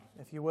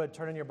If you would,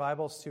 turn in your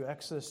Bibles to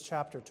Exodus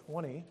chapter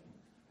 20.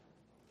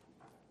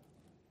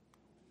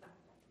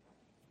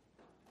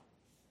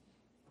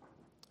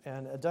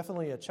 And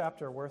definitely a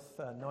chapter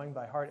worth knowing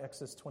by heart.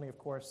 Exodus 20, of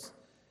course,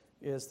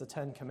 is the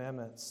Ten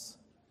Commandments.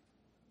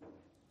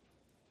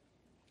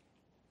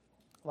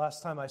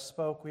 Last time I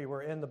spoke, we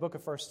were in the book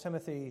of 1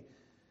 Timothy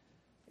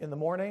in the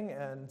morning,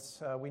 and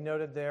we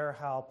noted there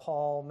how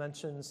Paul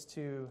mentions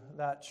to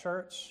that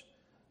church,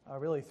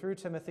 really through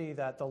Timothy,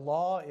 that the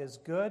law is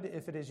good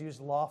if it is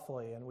used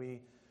lawfully. And we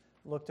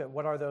looked at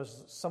what are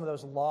some of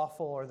those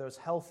lawful or those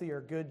healthy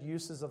or good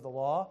uses of the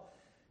law.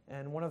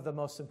 And one of the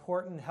most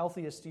important,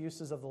 healthiest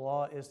uses of the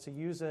law is to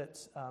use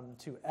it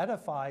to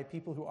edify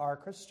people who are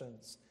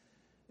Christians,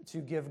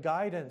 to give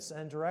guidance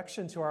and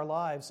direction to our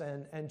lives.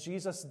 And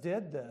Jesus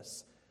did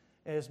this.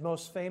 His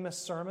most famous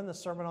sermon, the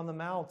Sermon on the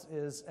Mount,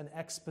 is an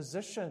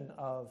exposition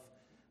of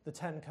the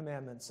Ten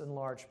Commandments in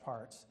large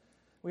part.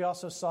 We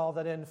also saw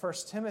that in 1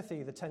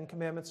 Timothy, the Ten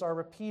Commandments are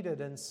repeated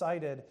and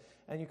cited,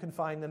 and you can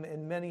find them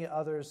in many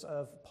others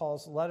of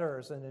Paul's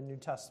letters and in New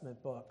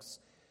Testament books.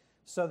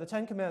 So the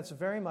Ten Commandments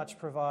very much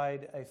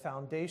provide a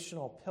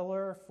foundational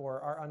pillar for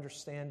our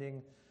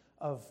understanding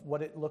of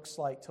what it looks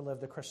like to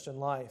live the Christian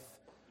life.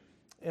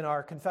 In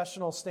our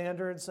confessional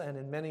standards and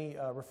in many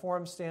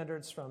Reformed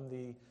standards from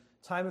the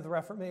time of the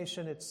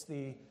Reformation, it's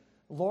the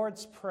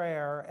Lord's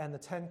Prayer and the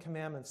Ten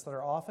Commandments that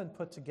are often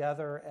put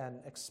together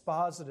and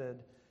exposited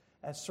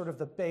as sort of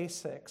the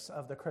basics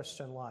of the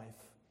Christian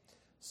life.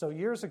 So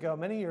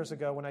many years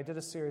ago, when I did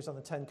a series on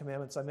the Ten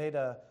Commandments, I made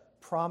a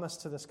promise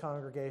to this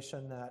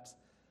congregation that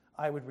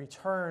I would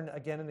return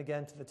again and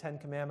again to the Ten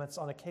Commandments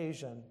on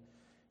occasion.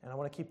 And I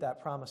want to keep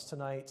that promise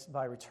tonight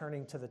by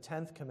returning to the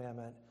 10th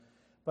commandment.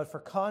 But for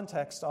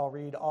context, I'll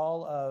read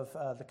all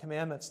of the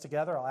commandments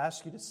together. I'll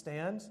ask you to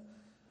stand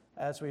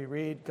as we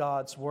read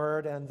God's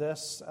word and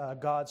this,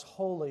 God's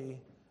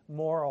holy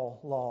moral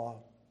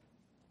law.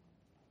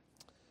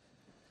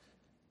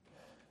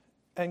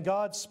 And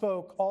God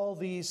spoke all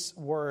these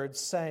words,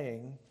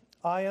 saying,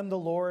 I am the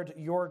Lord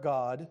your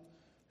God,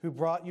 who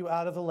brought you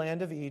out of the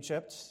land of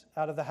Egypt,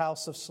 out of the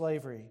house of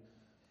slavery.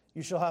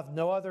 You shall have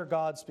no other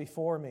gods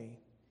before me.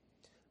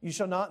 You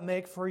shall not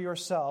make for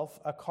yourself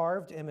a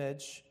carved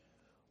image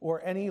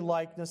or any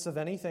likeness of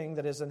anything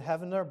that is in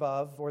heaven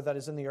above, or that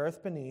is in the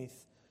earth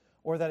beneath,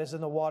 or that is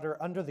in the water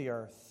under the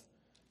earth.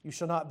 You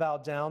shall not bow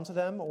down to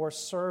them or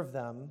serve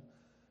them,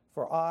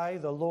 for I,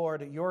 the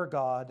Lord your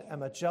God,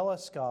 am a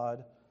jealous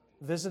God,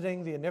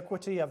 visiting the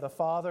iniquity of the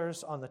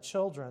fathers on the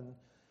children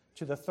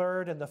to the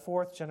third and the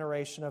fourth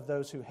generation of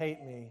those who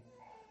hate me,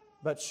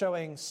 but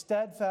showing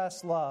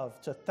steadfast love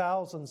to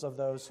thousands of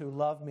those who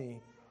love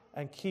me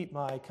and keep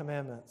my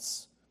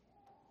commandments.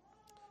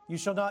 You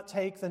shall not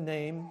take the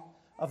name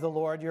of the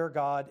Lord your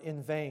God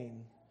in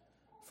vain,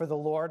 for the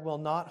Lord will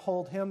not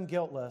hold him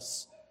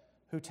guiltless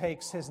who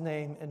takes his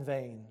name in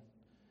vain.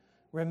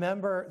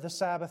 Remember the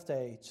Sabbath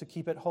day to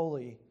keep it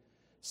holy.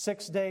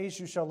 6 days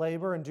you shall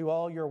labor and do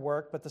all your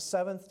work, but the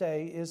seventh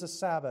day is a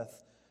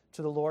Sabbath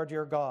to the Lord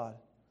your God.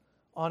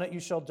 On it you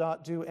shall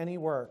not do any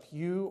work,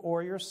 you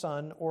or your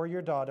son or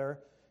your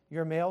daughter,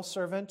 your male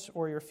servant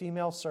or your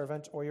female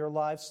servant, or your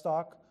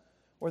livestock,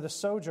 or the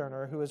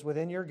sojourner who is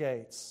within your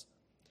gates.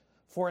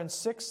 For in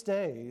 6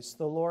 days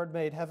the Lord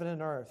made heaven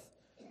and earth,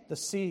 the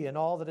sea and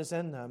all that is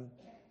in them,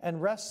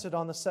 and rested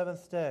on the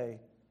seventh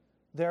day.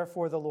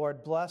 Therefore the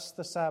Lord blessed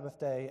the Sabbath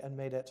day and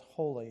made it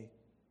holy.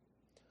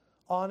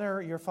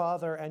 Honor your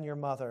father and your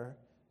mother,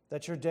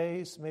 that your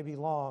days may be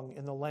long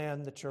in the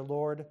land that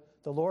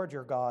the Lord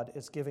your God,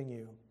 is giving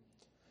you.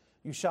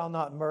 You shall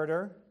not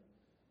murder.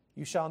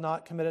 You shall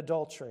not commit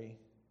adultery.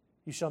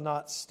 You shall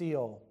not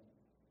steal.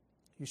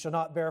 You shall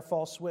not bear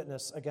false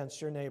witness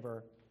against your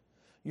neighbor.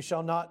 You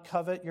shall not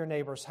covet your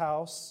neighbor's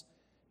house.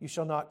 You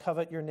shall not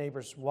covet your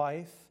neighbor's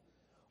wife,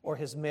 or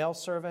his male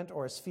servant,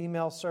 or his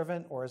female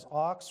servant, or his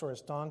ox, or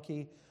his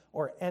donkey,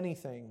 or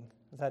anything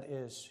that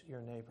is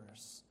your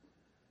neighbor's.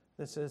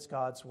 This is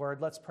God's word.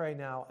 Let's pray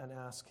now and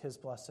ask his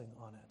blessing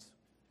on it.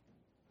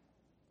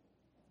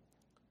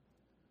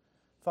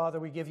 Father,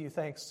 we give you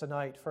thanks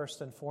tonight, first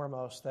and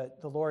foremost,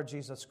 that the Lord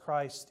Jesus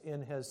Christ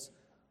in his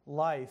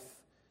life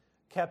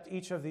kept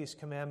each of these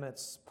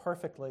commandments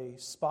perfectly,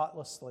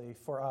 spotlessly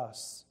for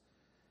us.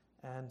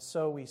 And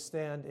so we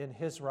stand in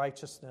his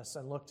righteousness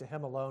and look to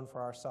him alone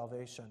for our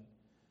salvation.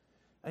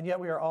 And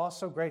yet we are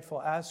also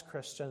grateful as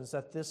Christians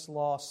that this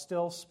law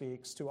still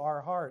speaks to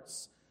our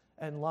hearts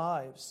and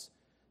lives.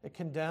 It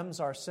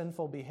condemns our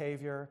sinful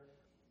behavior,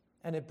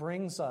 and it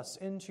brings us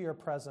into your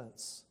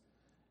presence.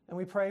 And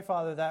we pray,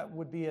 Father, that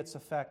would be its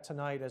effect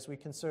tonight as we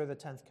consider the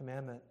 10th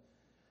commandment,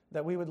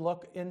 that we would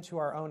look into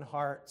our own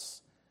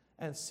hearts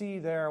and see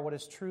there what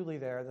is truly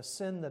there, the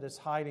sin that is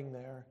hiding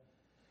there,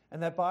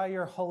 and that by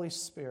your Holy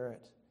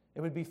Spirit,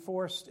 it would be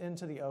forced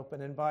into the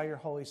open, and by your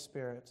Holy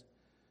Spirit,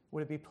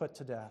 would it be put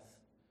to death.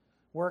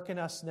 Work in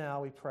us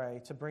now, we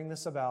pray, to bring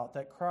this about,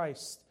 that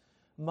Christ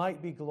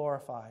might be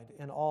glorified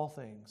in all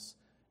things.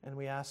 And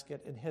we ask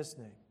it in his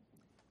name.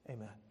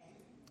 Amen.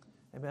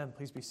 Amen.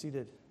 Please be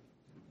seated.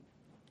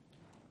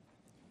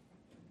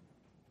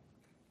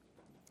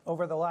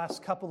 Over the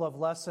last couple of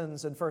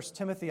lessons in 1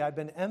 Timothy, I've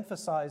been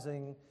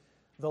emphasizing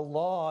the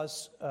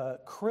law's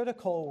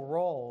critical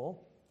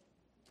role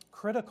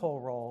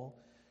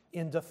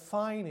in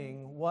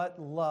defining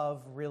what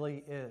love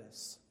really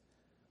is.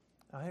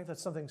 I think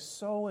that's something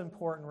so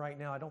important right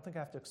now. I don't think I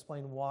have to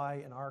explain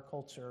why in our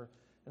culture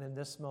and in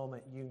this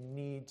moment you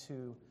need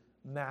to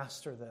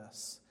master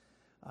this.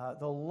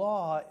 The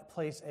law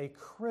plays a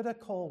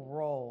critical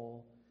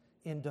role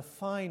in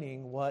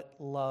defining what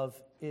love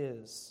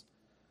is.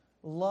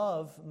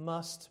 Love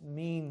must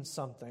mean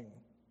something.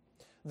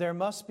 There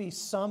must be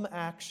some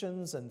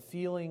actions and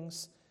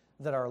feelings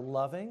that are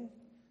loving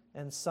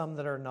and some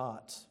that are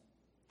not.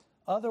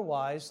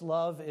 Otherwise,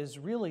 love is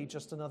really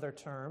just another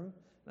term,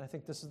 and I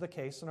think this is the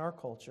case in our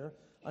culture,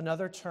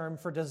 another term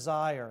for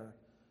desire,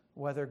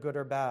 whether good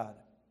or bad.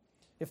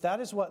 If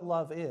that is what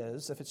love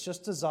is, if it's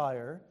just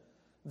desire,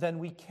 then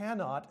we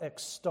cannot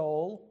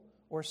extol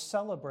or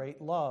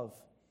celebrate love.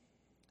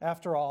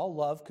 After all,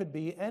 love could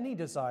be any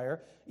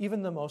desire,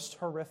 even the most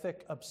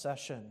horrific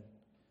obsession.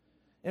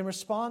 In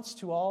response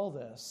to all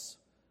this,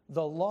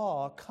 the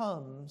law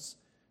comes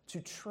to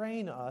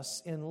train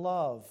us in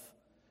love,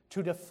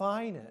 to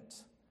define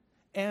it,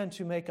 and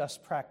to make us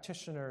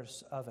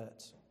practitioners of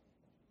it.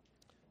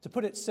 To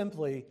put it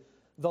simply,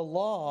 the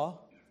law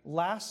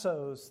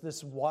lassos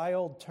this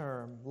wild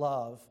term,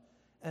 love,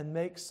 and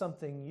makes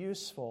something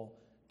useful,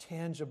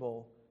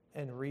 tangible,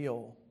 and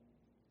real.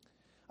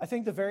 I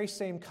think the very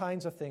same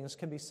kinds of things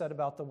can be said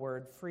about the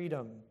word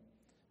freedom.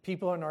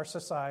 People in our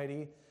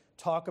society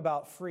talk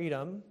about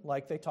freedom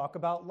like they talk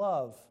about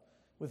love,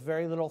 with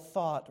very little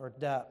thought or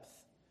depth.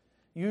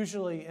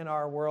 Usually in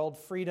our world,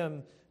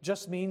 freedom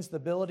just means the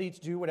ability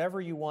to do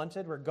whatever you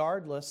wanted,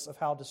 regardless of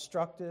how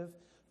destructive,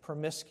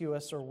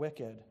 promiscuous, or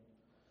wicked.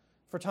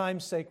 For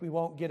time's sake, we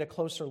won't get a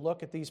closer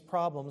look at these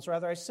problems.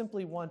 Rather, I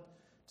simply want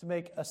to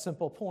make a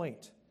simple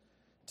point.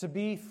 To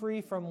be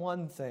free from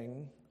one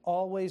thing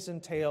always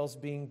entails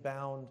being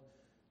bound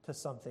to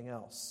something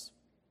else.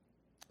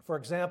 For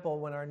example,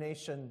 when our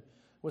nation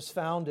was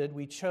founded,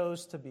 we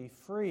chose to be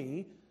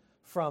free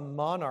from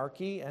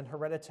monarchy and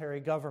hereditary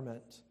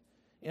government.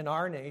 In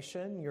our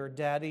nation, your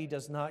daddy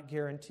does not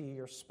guarantee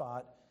your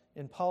spot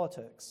in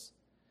politics.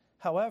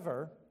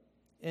 However,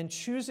 in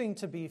choosing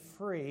to be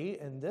free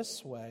in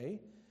this way,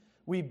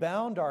 we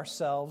bound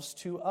ourselves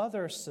to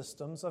other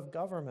systems of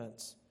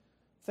government.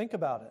 Think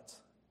about it.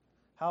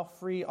 How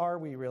free are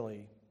we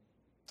really?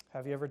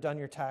 Have you ever done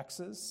your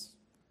taxes?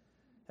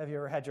 Have you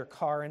ever had your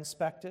car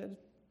inspected?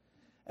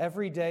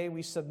 Every day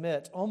we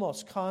submit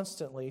almost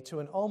constantly to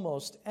an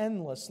almost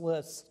endless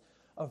list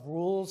of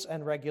rules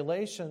and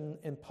regulation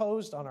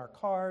imposed on our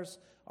cars,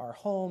 our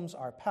homes,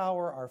 our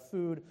power, our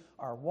food,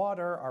 our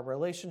water, our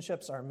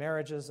relationships, our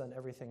marriages, and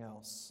everything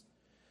else.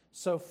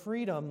 So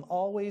freedom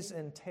always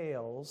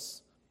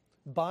entails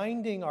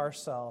binding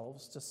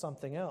ourselves to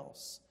something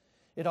else.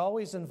 It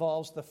always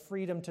involves the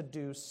freedom to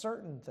do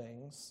certain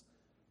things,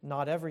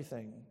 not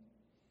everything.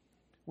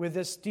 With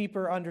this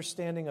deeper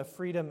understanding of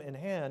freedom in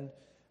hand,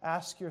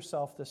 ask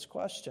yourself this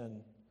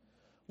question.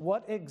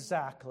 What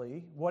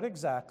exactly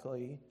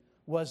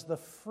was the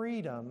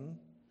freedom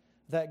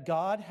that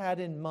God had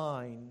in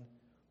mind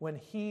when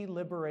He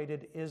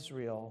liberated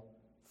Israel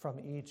from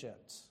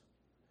Egypt?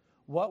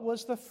 What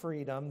was the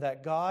freedom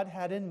that God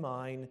had in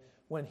mind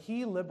when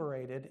He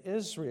liberated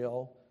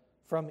Israel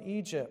from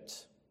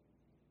Egypt?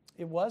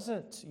 It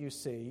wasn't, you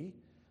see,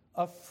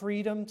 a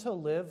freedom to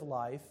live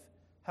life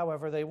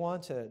however they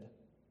wanted.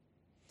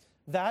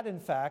 That, in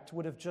fact,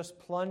 would have just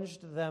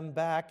plunged them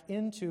back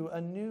into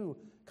a new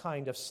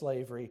kind of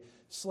slavery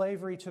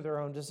to their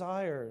own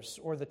desires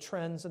or the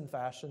trends and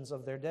fashions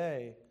of their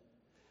day.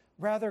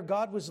 Rather,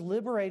 God was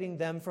liberating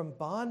them from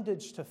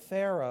bondage to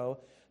Pharaoh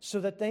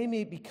so that they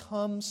may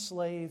become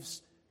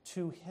slaves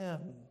to Him.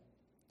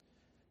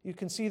 You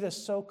can see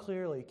this so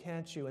clearly,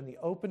 can't you, in the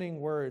opening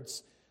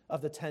words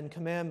of the Ten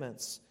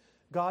Commandments.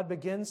 God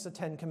begins the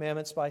Ten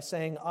Commandments by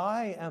saying,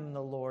 I am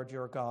the Lord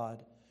your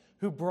God,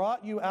 who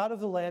brought you out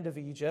of the land of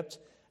Egypt,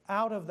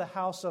 out of the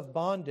house of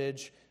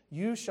bondage.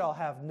 You shall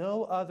have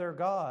no other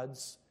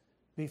gods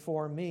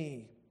before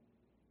me.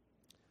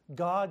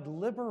 God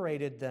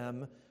liberated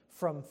them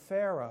from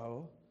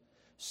Pharaoh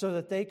so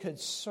that they could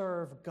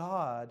serve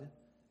God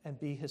and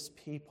be His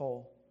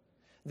people.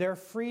 Their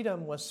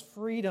freedom was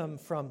freedom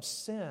from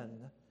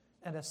sin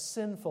and a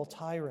sinful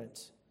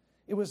tyrant.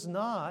 It was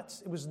not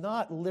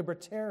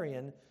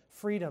libertarian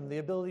freedom, the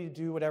ability to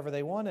do whatever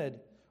they wanted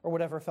or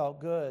whatever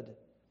felt good.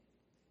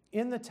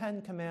 In the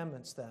Ten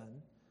Commandments,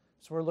 then,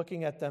 so we're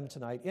looking at them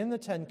tonight, in the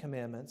Ten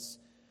Commandments,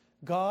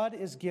 God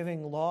is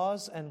giving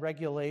laws and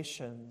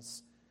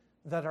regulations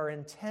that are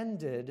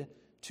intended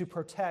to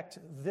protect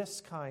this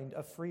kind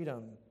of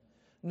freedom.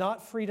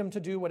 Not freedom to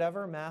do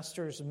whatever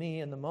masters me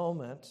in the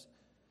moment,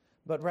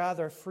 but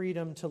rather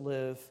freedom to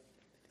live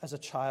as a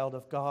child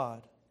of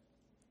God.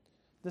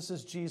 This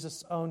is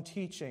Jesus' own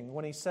teaching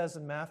when He says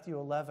in Matthew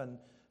 11,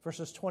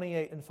 verses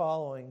 28 and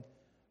following,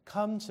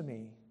 Come to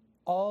me,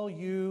 all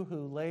you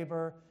who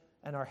labor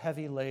and are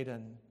heavy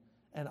laden,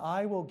 and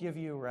I will give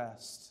you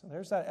rest.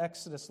 There's that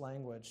Exodus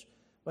language.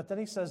 But then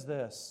he says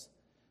this,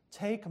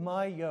 take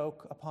my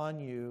yoke upon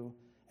you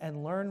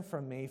and learn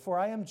from me, for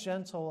I am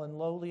gentle and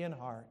lowly in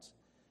heart,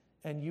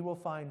 and you will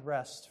find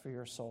rest for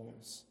your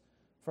souls.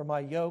 For my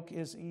yoke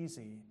is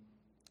easy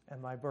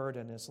and my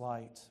burden is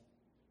light.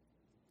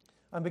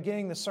 I'm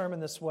beginning the sermon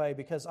this way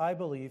because I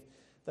believe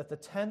that the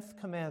 10th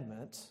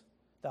commandment,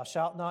 thou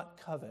shalt not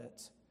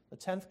covet, the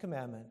 10th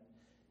commandment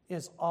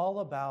is all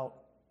about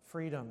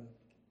freedom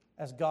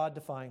as God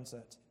defines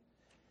it.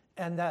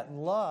 And that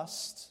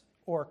lust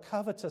or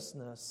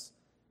covetousness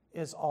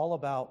is all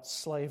about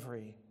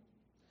slavery.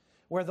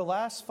 Where the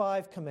last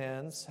 5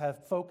 commands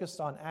have focused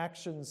on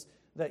actions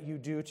that you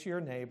do to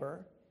your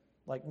neighbor,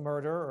 like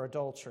murder or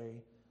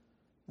adultery,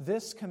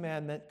 this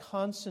commandment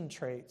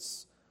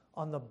concentrates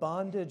on the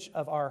bondage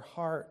of our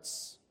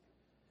hearts.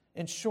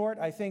 In short,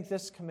 I think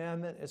this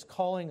commandment is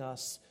calling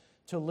us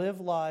to live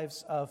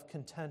lives of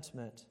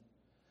contentment.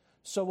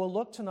 So we'll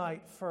look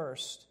tonight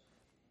first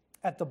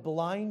at the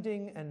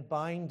blinding and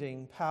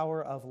binding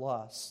power of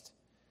lust,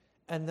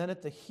 and then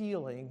at the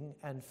healing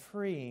and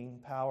freeing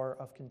power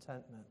of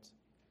contentment.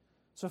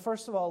 So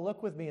first of all,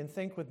 look with me and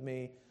think with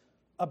me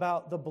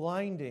about the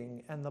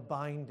blinding and the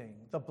binding.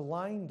 The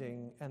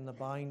blinding and the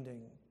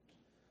binding.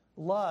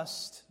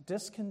 Lust,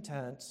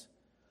 discontent,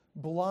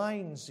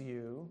 blinds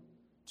you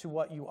to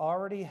what you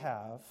already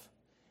have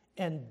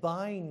and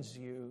binds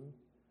you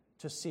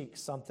to seek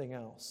something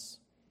else.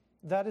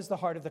 That is the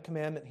heart of the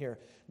commandment here.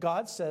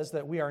 God says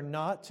that we are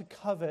not to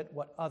covet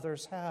what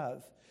others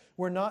have.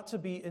 We're not to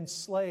be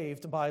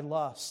enslaved by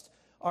lust.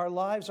 Our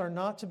lives are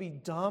not to be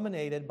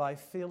dominated by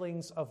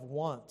feelings of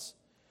want,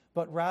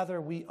 but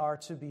rather we are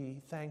to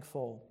be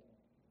thankful.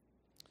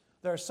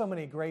 There are so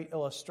many great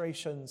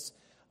illustrations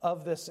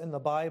of this in the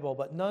Bible,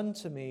 but none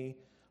to me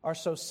are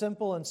so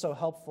simple and so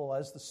helpful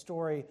as the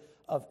story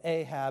of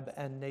Ahab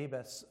and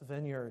Naboth's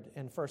vineyard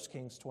in 1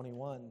 Kings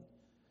 21.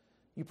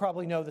 You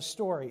probably know the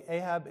story.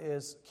 Ahab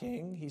is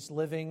king. He's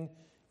living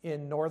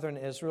in northern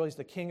Israel. He's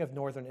the king of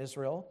northern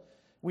Israel.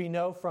 We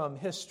know from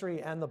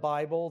history and the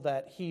Bible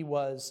that he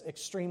was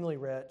extremely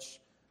rich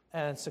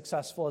and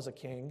successful as a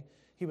king.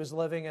 He was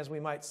living, as we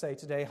might say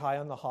today, high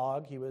on the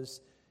hog. He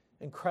was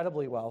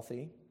incredibly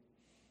wealthy.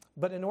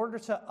 But in order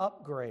to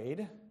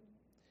upgrade,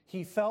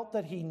 he felt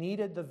that he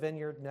needed the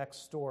vineyard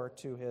next door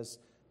to his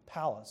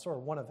palace, or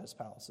one of his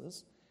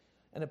palaces,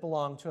 and it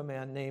belonged to a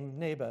man named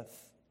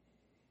Naboth.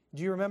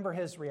 Do you remember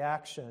his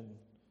reaction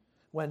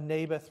when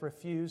Naboth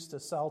refused to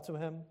sell to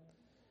him?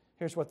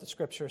 Here's what the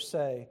scriptures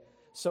say.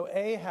 So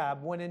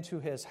Ahab went into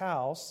his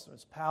house,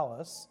 his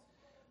palace,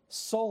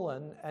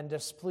 sullen and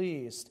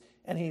displeased,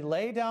 and he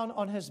lay down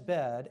on his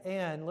bed,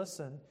 and,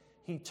 listen,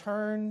 he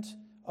turned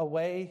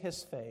away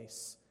his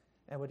face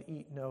and would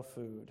eat no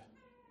food.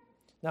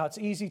 Now, it's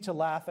easy to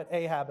laugh at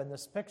Ahab in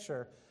this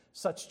picture,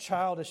 such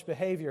childish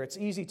behavior. It's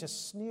easy to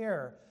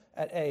sneer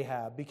at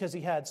Ahab because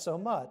he had so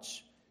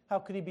much. How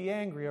could he be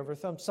angry over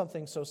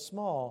something so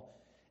small?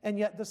 And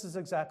yet this is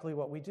exactly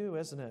what we do,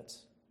 isn't it?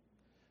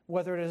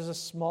 Whether it is a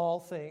small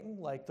thing,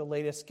 like the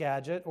latest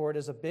gadget, or it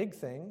is a big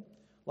thing,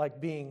 like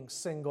being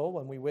single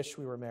when we wish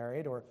we were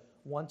married, or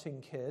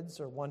wanting kids,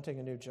 or wanting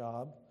a new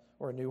job,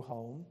 or a new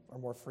home, or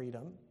more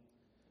freedom.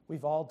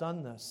 We've all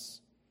done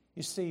this.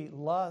 You see,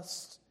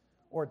 lust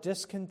or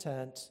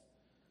discontent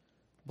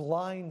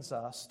blinds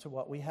us to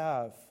what we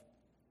have.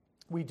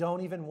 We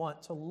don't even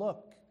want to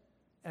look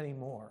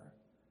anymore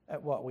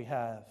at what we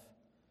have.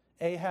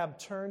 Ahab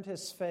turned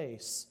his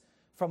face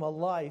from a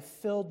life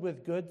filled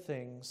with good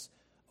things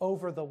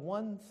over the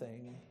one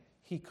thing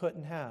he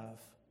couldn't have.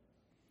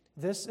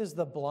 This is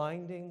the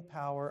blinding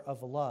power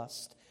of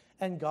lust,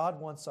 and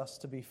God wants us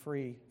to be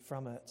free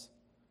from it.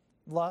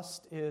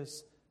 Lust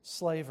is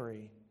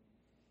slavery.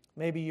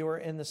 Maybe you are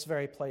in this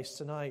very place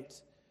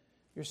tonight.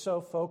 You're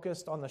so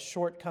focused on the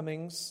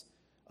shortcomings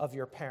of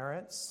your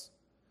parents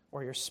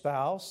or your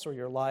spouse or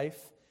your life,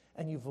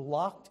 and you've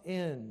locked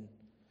in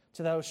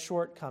to those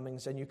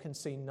shortcomings and you can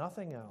see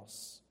nothing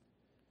else.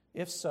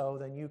 If so,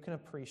 then you can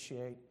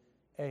appreciate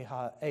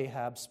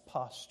Ahab's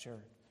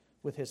posture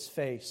with his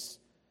face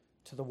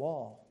to the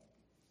wall.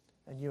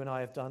 And you and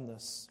I have done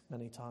this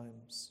many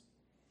times.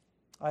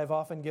 I have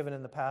often given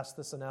in the past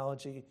this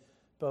analogy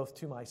both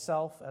to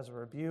myself as a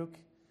rebuke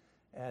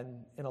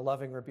and in a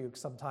loving rebuke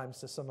sometimes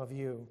to some of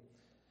you.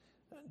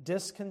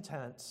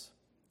 Discontent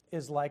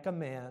is like a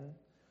man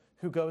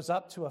who goes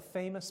up to a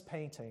famous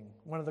painting,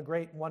 one of the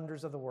great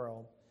wonders of the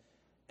world,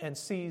 and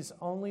sees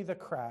only the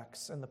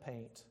cracks in the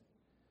paint.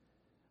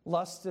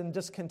 Lust and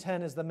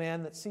discontent is the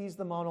man that sees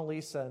the Mona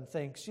Lisa and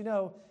thinks, you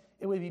know,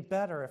 it would be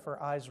better if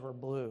her eyes were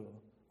blue,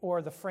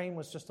 or the frame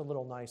was just a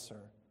little nicer.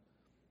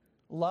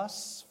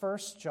 Lust's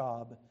first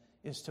job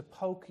is to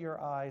poke your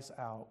eyes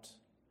out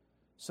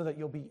so that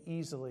you'll be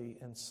easily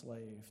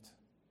enslaved.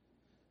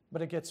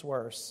 But it gets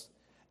worse.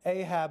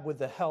 Ahab, with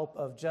the help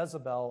of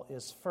Jezebel,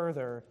 is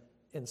further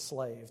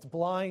enslaved.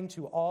 Blind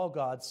to all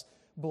God's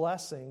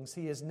blessings,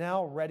 he is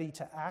now ready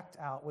to act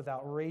out with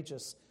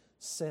outrageous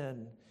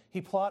sin. He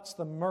plots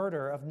the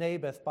murder of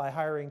Naboth by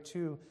hiring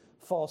 2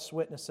 false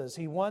witnesses.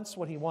 He wants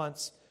what he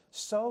wants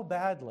so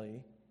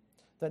badly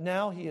that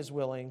now he is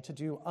willing to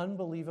do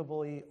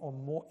unbelievably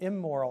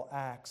immoral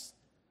acts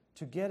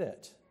to get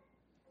it.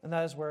 And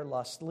that is where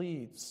lust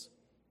leads.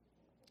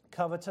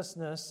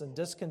 Covetousness and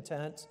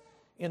discontent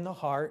in the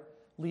heart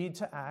lead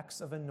to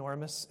acts of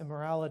enormous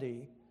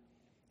immorality.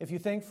 If you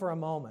think for a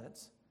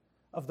moment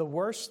of the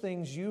worst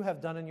things you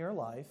have done in your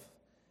life,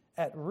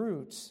 at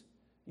root,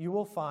 you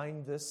will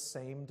find this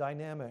same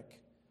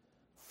dynamic.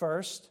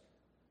 First,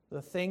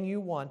 the thing you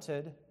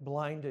wanted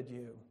blinded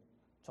you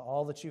to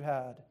all that you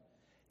had.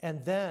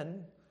 And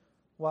then,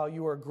 while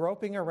you were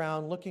groping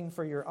around looking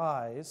for your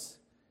eyes,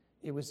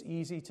 it was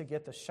easy to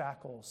get the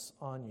shackles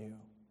on you.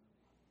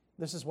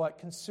 This is what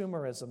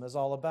consumerism is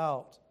all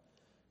about.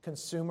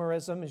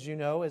 Consumerism, as you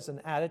know, is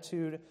an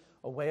attitude,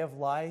 a way of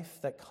life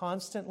that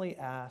constantly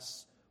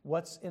asks,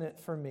 what's in it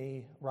for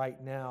me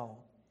right now?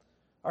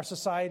 Our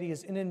society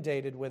is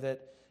inundated with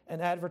it,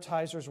 and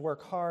advertisers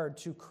work hard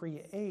to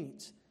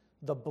create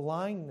the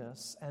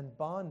blindness and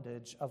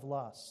bondage of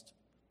lust.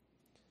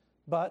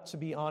 But to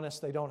be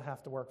honest, they don't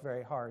have to work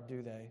very hard,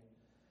 do they?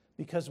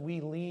 Because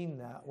we lean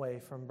that way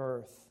from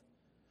birth.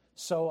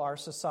 So our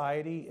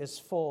society is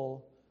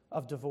full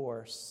of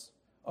divorce,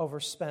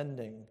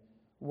 overspending,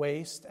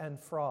 waste, and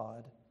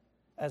fraud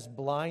as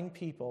blind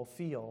people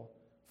feel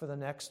for the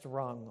next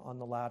rung on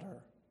the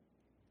ladder.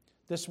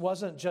 This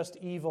wasn't just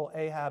evil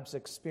Ahab's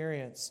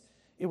experience.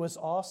 It was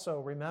also,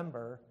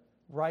 remember,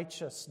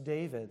 righteous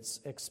David's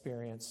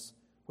experience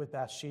with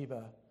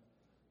Bathsheba.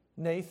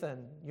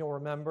 Nathan, you'll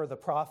remember, the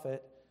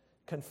prophet,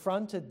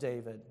 confronted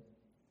David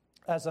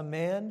as a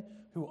man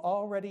who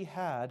already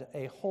had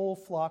a whole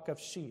flock of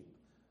sheep,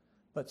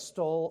 but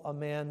stole a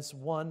man's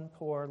one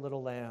poor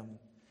little lamb.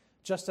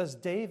 Just as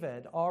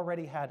David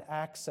already had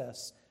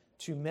access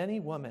to many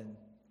women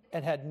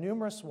and had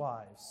numerous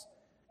wives,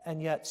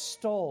 and yet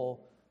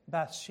stole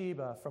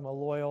Bathsheba from a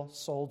loyal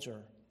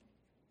soldier.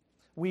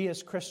 We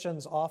as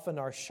Christians often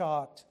are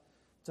shocked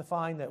to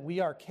find that we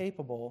are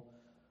capable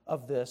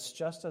of this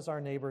just as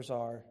our neighbors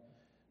are.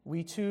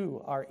 We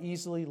too are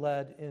easily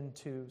led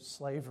into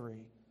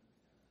slavery.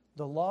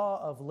 The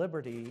law of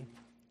liberty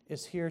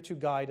is here to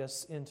guide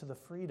us into the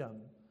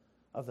freedom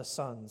of the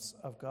sons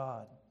of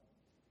God.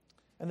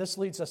 And this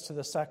leads us to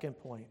the second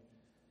point.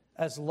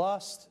 As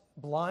lust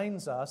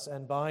blinds us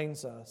and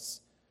binds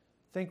us,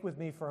 think with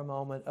me for a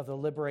moment of the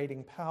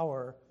liberating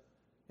power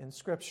in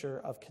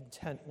Scripture of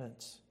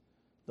contentment.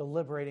 The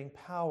liberating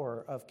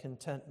power of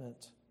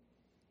contentment.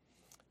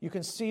 You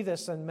can see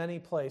this in many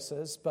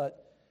places,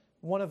 but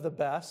one of the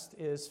best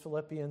is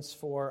Philippians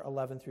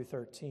 4:11 through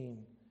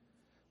 13.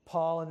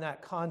 Paul, in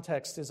that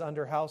context, is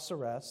under house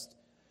arrest.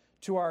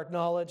 To our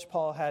knowledge,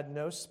 Paul had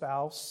no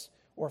spouse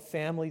or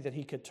family that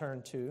he could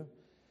turn to.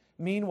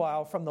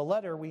 Meanwhile, from the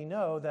letter, we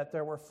know that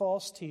there were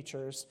false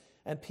teachers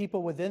and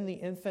people within the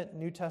infant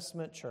New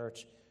Testament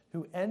church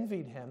who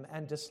envied him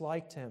and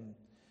disliked him.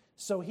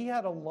 So he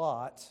had a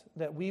lot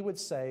that we would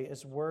say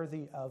is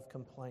worthy of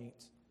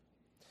complaint.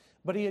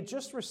 But he had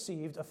just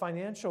received a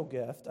financial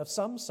gift of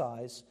some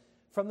size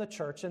from the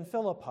church in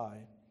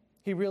Philippi.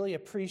 He really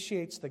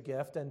appreciates the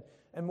gift, and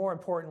more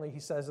importantly, he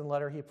says in the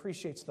letter, he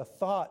appreciates the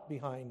thought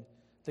behind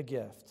the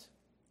gift.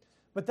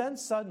 But then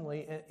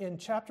suddenly, in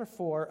chapter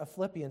 4 of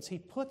Philippians, he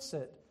puts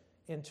it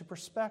into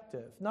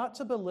perspective, not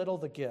to belittle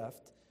the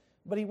gift,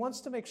 but he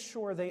wants to make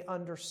sure they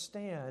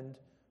understand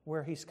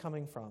where he's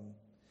coming from.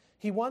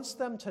 He wants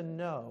them to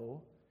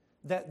know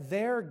that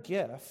their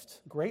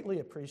gift, greatly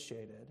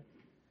appreciated,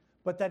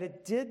 but that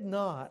it did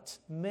not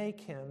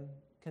make him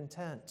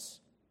content,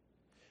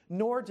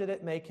 nor did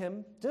it make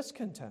him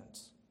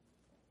discontent.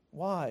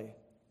 Why?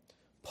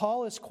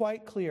 Paul is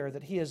quite clear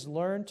that he has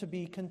learned to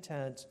be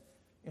content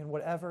in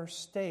whatever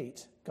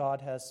state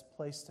God has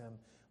placed him.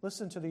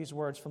 Listen to these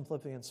words from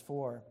Philippians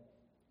 4.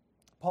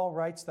 Paul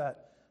writes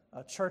that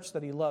a church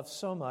that he loves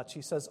so much,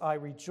 he says, I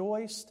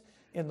rejoiced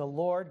in the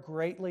Lord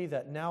greatly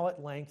that now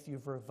at length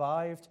you've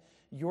revived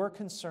your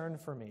concern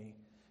for me.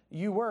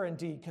 You were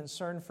indeed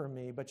concerned for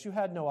me, but you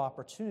had no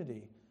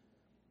opportunity.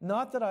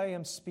 Not that I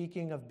am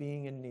speaking of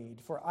being in need,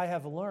 for I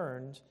have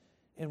learned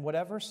in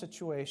whatever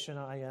situation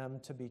I am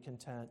to be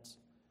content.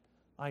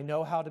 I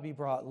know how to be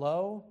brought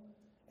low,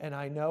 and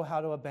I know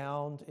how to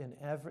abound in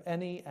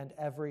any and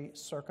every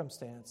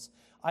circumstance.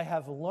 I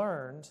have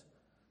learned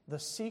the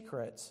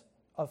secret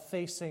of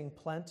facing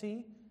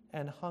plenty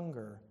and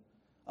hunger,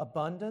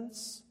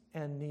 abundance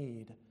and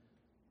need.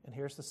 And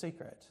here's the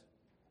secret.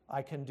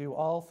 I can do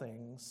all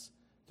things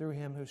through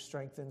him who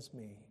strengthens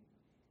me.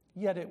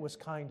 Yet it was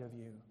kind of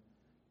you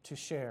to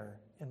share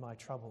in my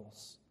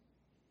troubles.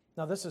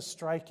 Now this is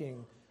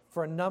striking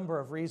for a number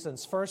of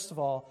reasons. First of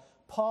all,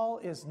 Paul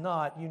is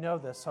not, you know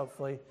this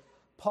hopefully,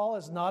 Paul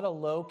is not a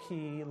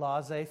low-key,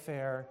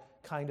 laissez-faire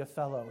kind of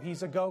fellow.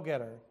 He's a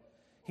go-getter.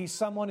 He's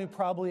someone who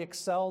probably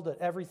excelled at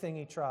everything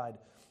he tried.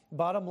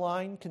 Bottom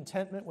line,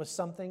 contentment was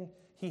something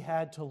he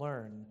had to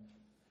learn.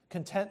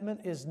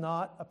 Contentment is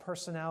not a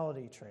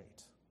personality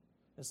trait.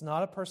 It's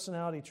not a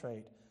personality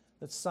trait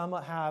that some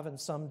have and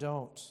some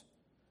don't.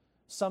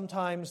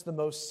 Sometimes the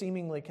most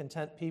seemingly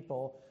content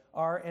people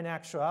are in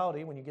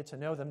actuality, when you get to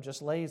know them,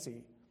 just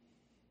lazy.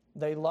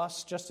 They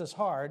lust just as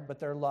hard, but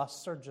their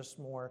lusts are just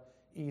more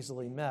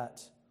easily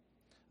met.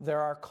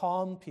 There are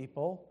calm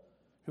people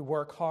who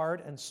work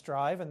hard and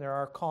strive, and there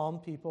are calm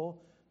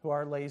people who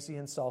are lazy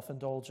and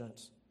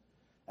self-indulgent.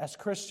 As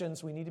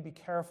Christians, we need to be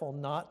careful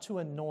not to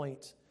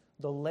anoint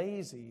the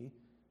lazy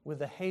with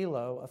the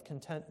halo of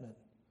contentment.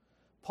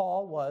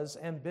 Paul was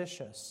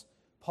ambitious.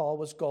 Paul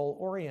was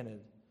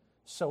goal-oriented,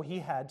 so he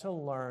had to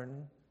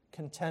learn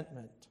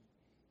contentment.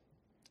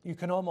 You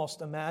can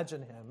almost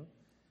imagine him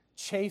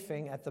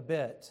chafing at the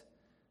bit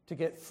to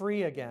get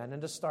free again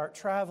and to start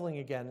traveling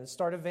again and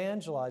start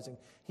evangelizing.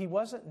 He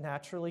wasn't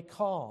naturally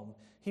calm.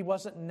 He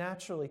wasn't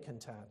naturally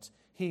content.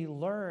 He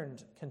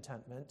learned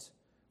contentment,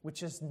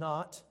 which is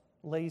not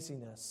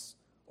laziness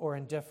or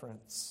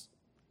indifference.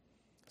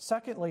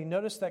 Secondly,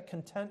 notice that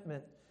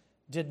contentment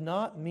did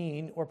not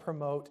mean or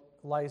promote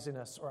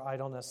laziness or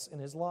idleness in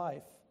his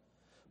life.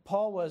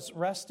 Paul was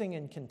resting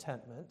in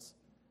contentment,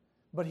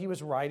 but he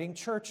was writing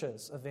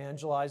churches,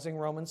 evangelizing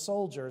Roman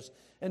soldiers,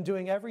 and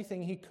doing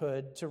everything he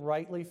could to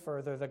rightly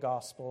further the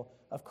gospel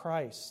of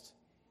Christ.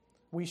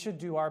 We should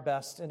do our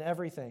best in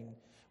everything.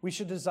 We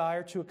should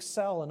desire to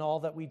excel in all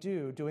that we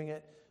do, doing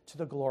it to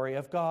the glory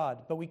of God.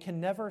 But we can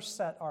never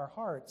set our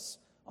hearts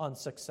on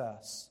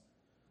success.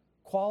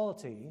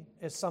 Quality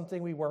is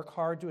something we work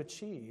hard to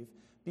achieve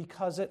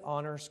because it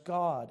honors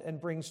God and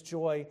brings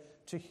joy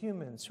to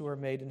humans who are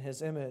made in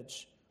His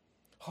image.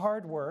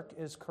 Hard work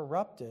is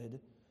corrupted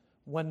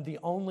when the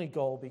only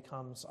goal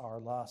becomes our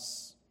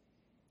lusts.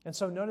 And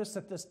so notice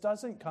that this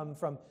doesn't come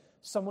from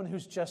someone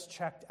who's just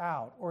checked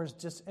out or is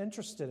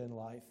disinterested in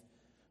life,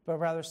 but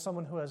rather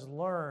someone who has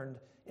learned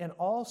in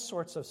all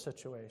sorts of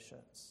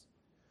situations.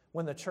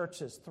 When the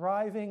church is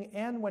thriving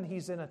and when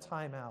he's in a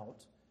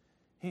timeout,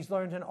 he's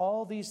learned in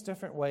all these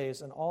different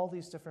ways and all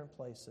these different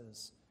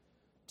places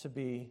to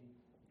be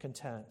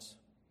content.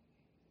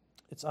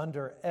 It's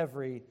under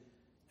every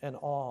and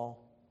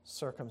all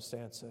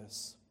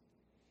circumstances.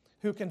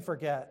 Who can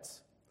forget?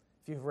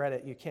 If you've read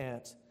it, you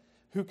can't.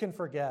 Who can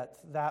forget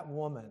that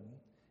woman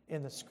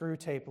in the Screw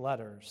Tape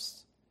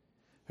Letters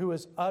who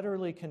was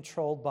utterly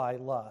controlled by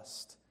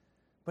lust,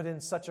 but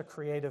in such a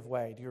creative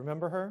way? Do you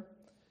remember her?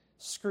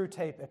 Screw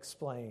Tape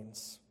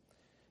explains.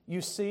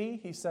 You see,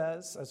 he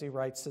says, as he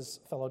writes his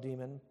fellow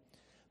demon,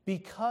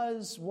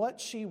 because what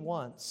she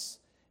wants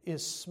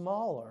is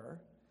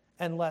smaller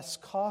and less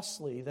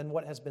costly than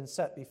what has been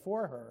set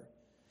before her,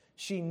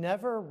 she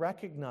never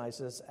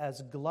recognizes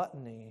as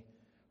gluttony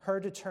her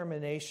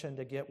determination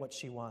to get what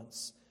she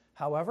wants,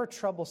 however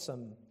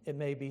troublesome it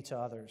may be to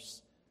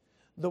others.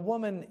 The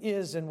woman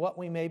is in what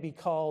we may be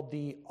called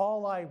the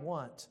all I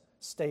want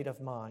state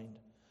of mind.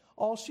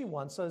 All she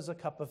wants is a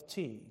cup of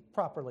tea,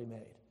 properly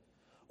made,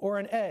 or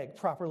an egg,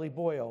 properly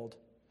boiled.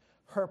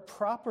 Her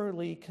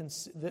properly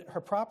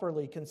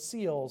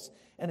conceals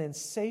an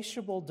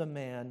insatiable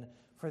demand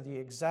for the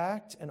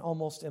exact and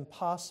almost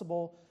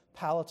impossible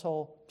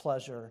palatal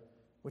pleasure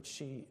which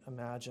she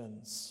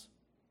imagines.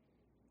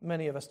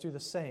 Many of us do the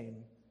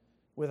same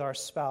with our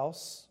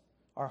spouse,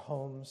 our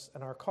homes,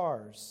 and our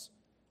cars.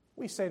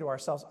 We say to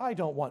ourselves, I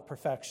don't want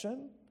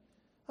perfection.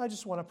 I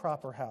just want a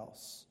proper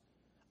house.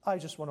 I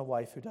just want a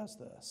wife who does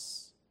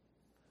this.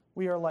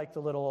 We are like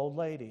the little old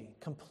lady,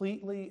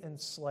 completely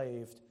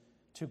enslaved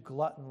to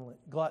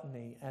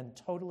gluttony and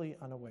totally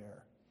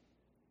unaware.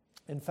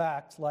 In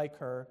fact, like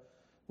her,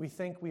 we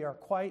think we are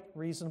quite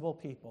reasonable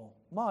people,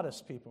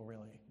 modest people,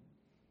 really.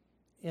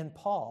 In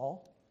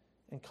Paul,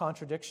 in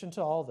contradiction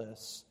to all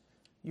this,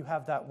 you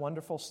have that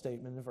wonderful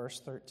statement in verse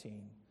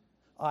 13.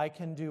 I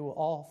can do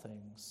all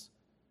things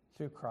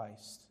through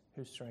Christ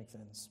who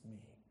strengthens me.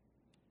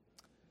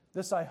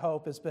 This, I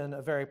hope, has been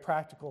a very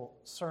practical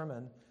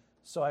sermon,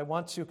 so I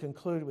want to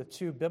conclude with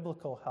two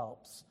biblical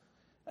helps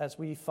as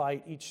we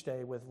fight each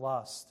day with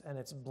lust and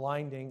its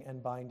blinding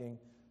and binding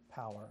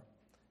power.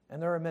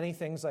 And there are many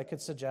things I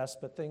could suggest,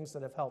 but things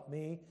that have helped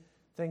me,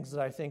 things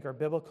that I think are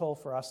biblical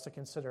for us to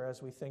consider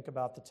as we think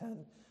about the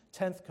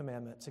 10th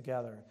commandment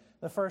together.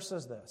 The first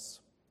is this.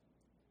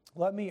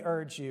 Let me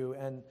urge you,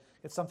 and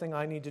it's something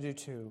I need to do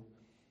too,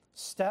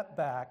 step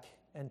back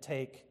and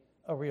take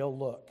a real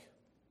look.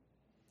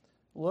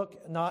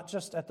 Look not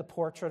just at the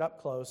portrait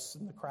up close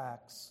and the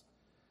cracks.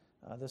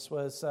 This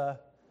was the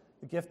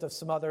gift of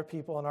some other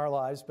people in our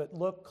lives, but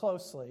look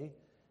closely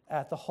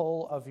at the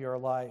whole of your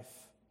life.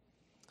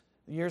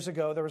 Years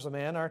ago, there was a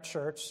man in our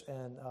church,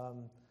 and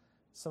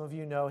some of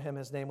you know him.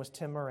 His name was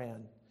Tim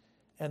Moran.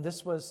 And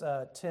this was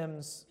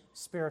Tim's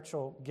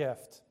spiritual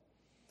gift.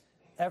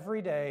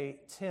 Every day,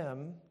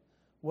 Tim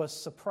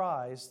was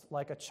surprised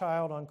like a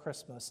child on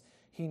Christmas.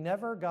 He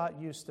never got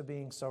used to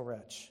being so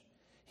rich.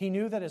 He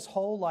knew that his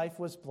whole life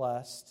was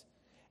blessed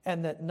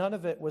and that none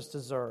of it was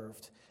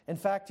deserved. In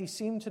fact, he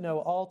seemed to know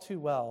all too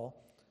well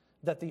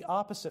that the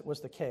opposite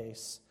was the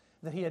case,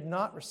 that he had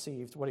not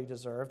received what he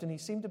deserved, and he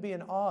seemed to be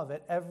in awe of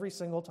it every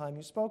single time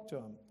you spoke to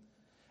him.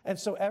 And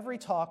so every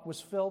talk was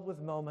filled with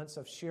moments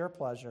of sheer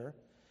pleasure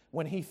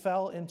when he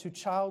fell into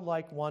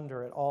childlike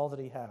wonder at all that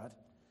he had.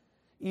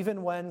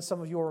 Even when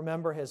some of you will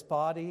remember his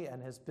body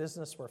and his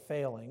business were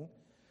failing,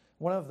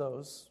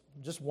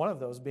 just one of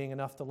those being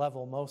enough to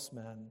level most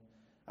men,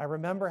 I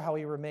remember how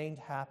he remained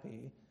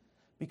happy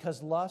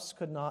because lust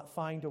could not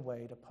find a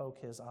way to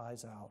poke his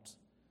eyes out.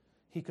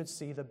 He could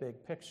see the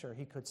big picture.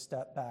 He could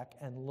step back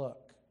and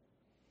look.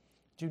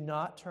 Do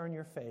not turn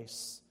your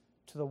face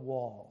to the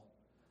wall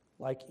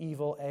like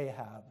evil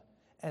Ahab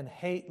and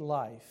hate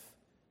life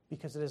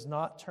because it has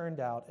not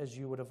turned out as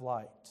you would have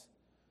liked.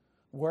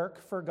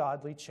 Work for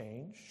godly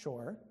change,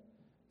 sure.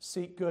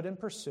 Seek good and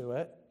pursue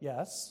it,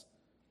 yes.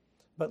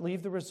 But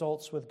leave the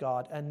results with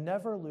God and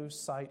never lose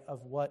sight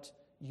of what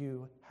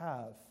you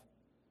have.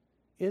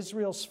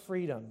 Israel's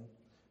freedom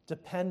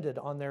depended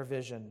on their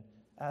vision,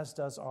 as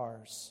does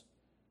ours.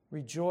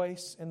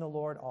 Rejoice in the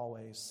Lord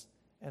always.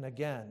 And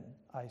again,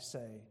 I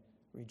say,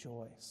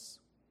 rejoice.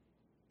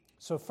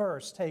 So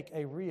first, take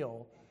a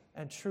real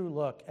and true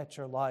look at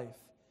your life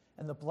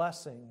and the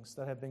blessings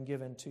that have been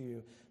given to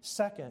you.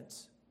 Second,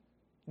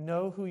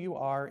 know who you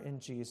are in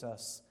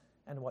Jesus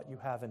and what you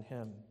have in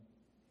him.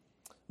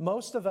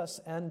 Most of us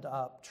end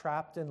up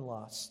trapped in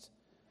lust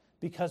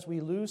because we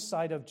lose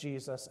sight of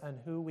Jesus and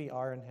who we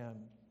are in him.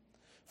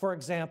 For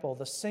example,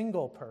 the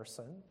single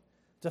person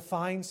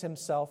defines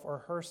himself or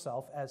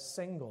herself as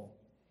single.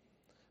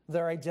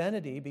 Their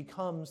identity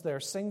becomes their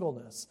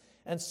singleness.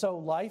 And so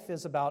life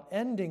is about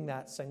ending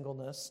that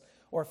singleness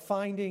or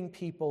finding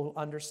people who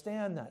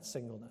understand that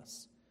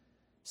singleness.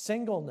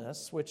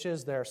 Singleness, which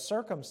is their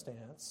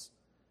circumstance,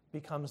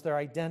 becomes their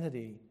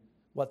identity,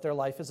 what their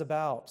life is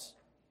about.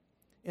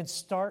 In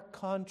stark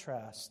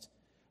contrast,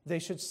 they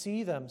should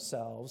see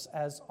themselves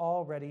as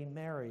already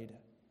married.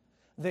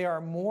 They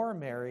are more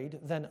married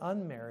than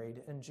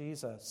unmarried in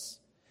Jesus.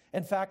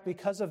 In fact,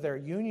 because of their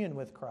union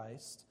with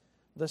Christ,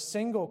 the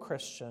single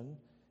Christian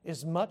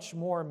is much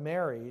more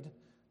married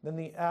than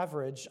the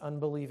average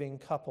unbelieving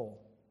couple.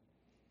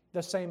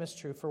 The same is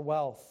true for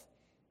wealth.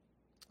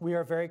 We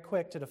are very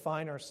quick to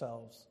define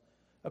ourselves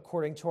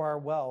according to our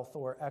wealth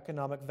or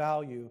economic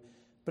value.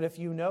 But if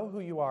you know who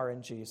you are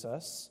in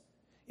Jesus,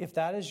 if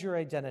that is your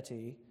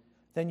identity,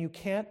 then you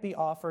can't be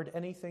offered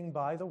anything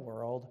by the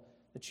world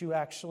that you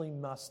actually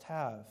must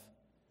have.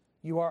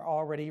 You are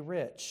already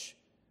rich.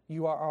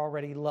 You are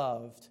already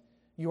loved.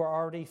 You are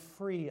already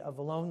free of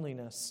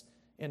loneliness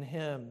in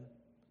him.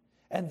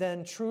 And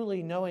then,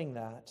 truly knowing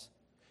that,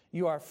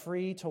 you are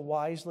free to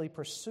wisely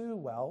pursue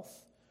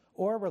wealth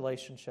or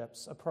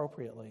relationships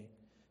appropriately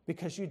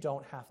because you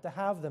don't have to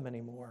have them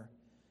anymore,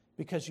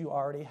 because you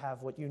already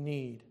have what you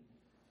need.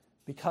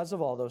 Because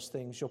of all those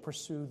things, you'll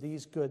pursue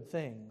these good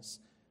things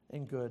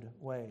in good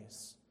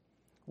ways.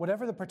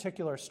 Whatever the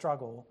particular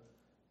struggle,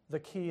 the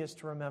key is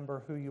to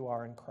remember who you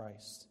are in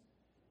Christ.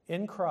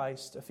 In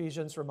Christ,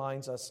 Ephesians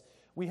reminds us,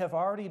 we have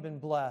already been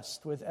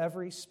blessed with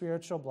every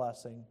spiritual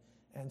blessing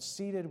and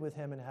seated with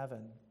him in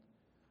heaven.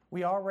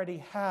 We already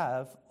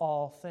have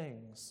all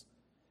things.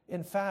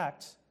 In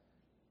fact,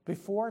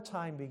 before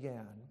time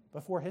began,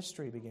 before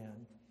history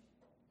began,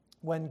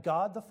 when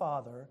God the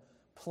Father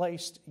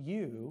placed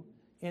you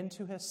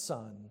into his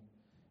Son,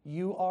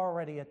 you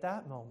already at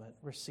that moment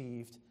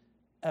received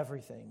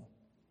everything.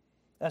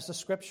 As the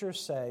scriptures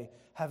say,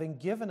 having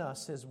given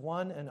us his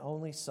one and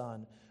only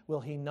Son,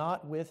 will he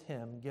not with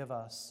him give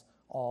us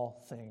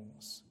all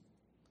things?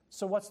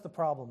 So what's the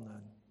problem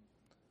then?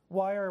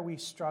 Why are we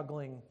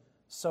struggling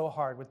so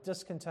hard with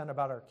discontent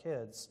about our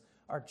kids,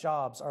 our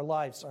jobs, our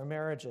lives, our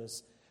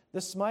marriages?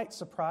 This might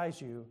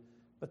surprise you,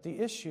 but the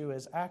issue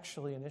is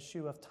actually an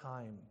issue of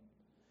time.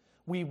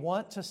 We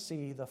want to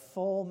see the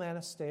full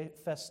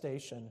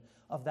manifestation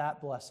of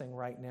that blessing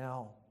right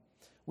now.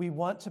 We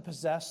want to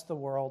possess the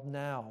world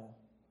now.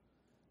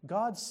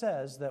 God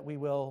says that we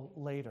will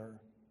later.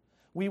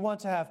 We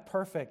want to have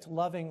perfect,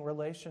 loving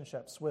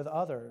relationships with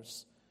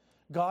others.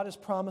 God has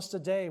promised a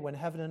day when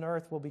heaven and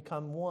earth will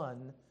become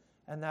one,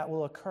 and that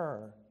will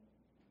occur.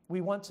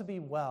 We want to be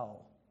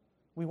well.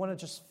 We want to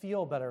just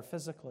feel better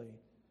physically.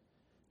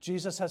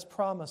 Jesus has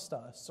promised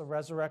us a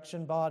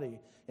resurrection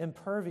body,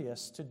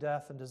 impervious to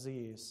death and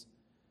disease.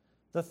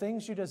 The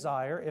things you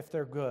desire, if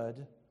they're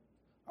good,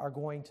 are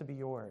going to be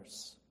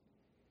yours.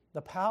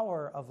 The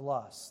power of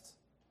lust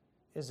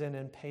is in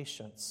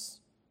impatience.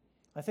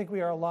 I think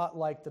we are a lot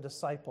like the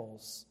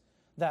disciples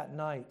that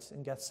night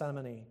in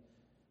Gethsemane.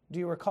 Do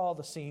you recall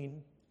the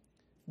scene?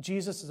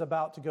 Jesus is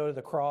about to go to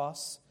the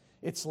cross.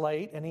 It's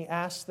late, and he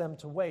asks them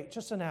to wait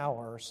just an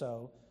hour or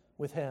so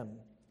with him.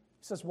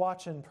 He says,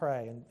 watch and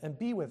pray and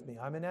be with me.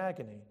 I'm in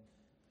agony.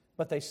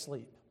 But they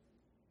sleep.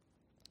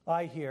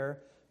 I hear,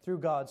 through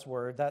God's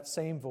word, that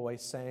same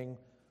voice saying,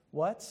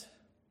 What?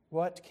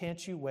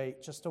 Can't you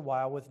wait just a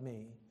while with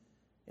me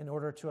in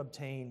order to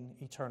obtain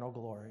eternal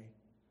glory?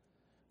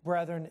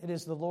 Brethren, it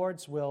is the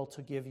Lord's will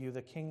to give you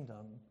the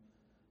kingdom,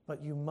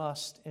 but you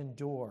must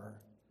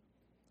endure.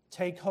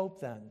 Take hope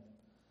then.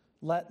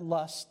 Let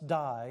lust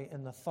die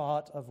in the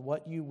thought of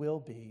what you will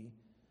be,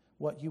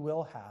 what you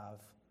will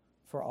have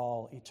for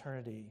all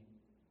eternity.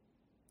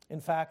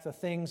 In fact, the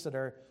things that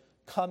are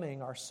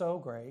coming are so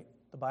great,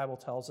 the Bible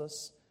tells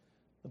us,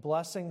 The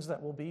blessings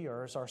that will be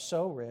yours are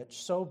so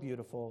rich, so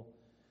beautiful,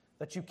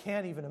 that you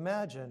can't even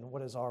imagine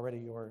what is already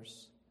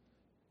yours.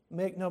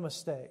 Make no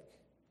mistake,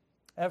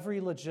 every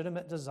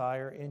legitimate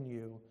desire in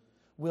you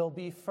will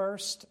be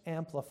first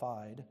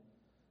amplified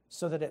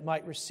so that it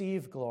might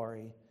receive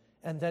glory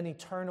and then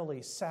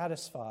eternally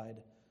satisfied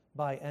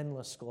by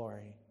endless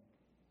glory.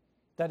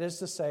 That is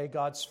to say,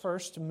 God's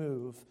first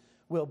move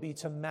will be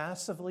to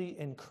massively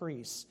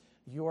increase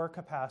your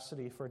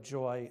capacity for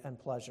joy and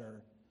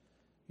pleasure.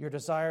 Your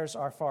desires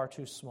are far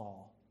too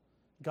small.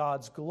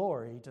 God's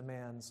glory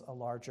demands a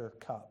larger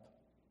cup.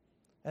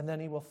 And then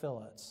he will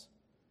fill it,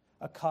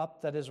 a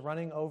cup that is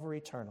running over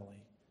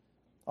eternally.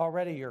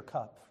 Already your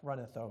cup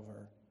runneth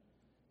over,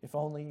 if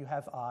only you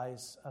have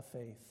eyes of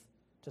faith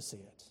to see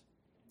it.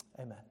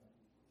 Amen.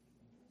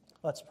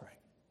 Let's pray.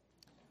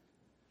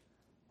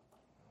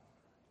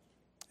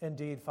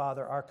 Indeed,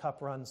 Father, our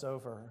cup runs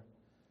over,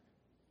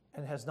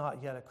 and has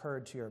not yet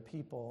occurred to your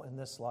people in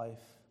this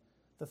life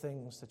the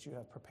things that you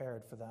have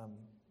prepared for them.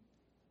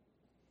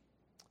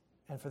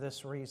 And for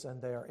this reason,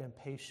 they are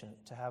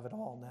impatient to have it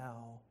all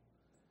now,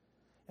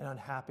 and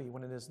unhappy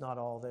when it is not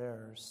all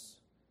theirs.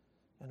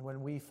 And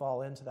when we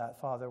fall into that,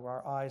 Father, where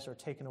our eyes are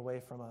taken away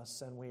from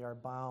us and we are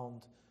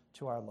bound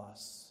to our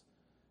lusts,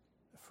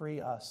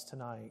 free us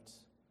tonight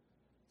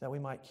that we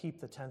might keep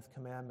the 10th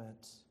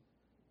commandment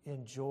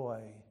in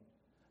joy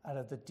out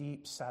of the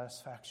deep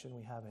satisfaction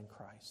we have in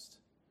Christ.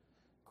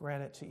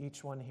 Grant it to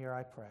each one here,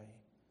 I pray.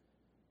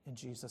 In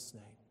Jesus'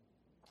 name,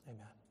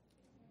 amen.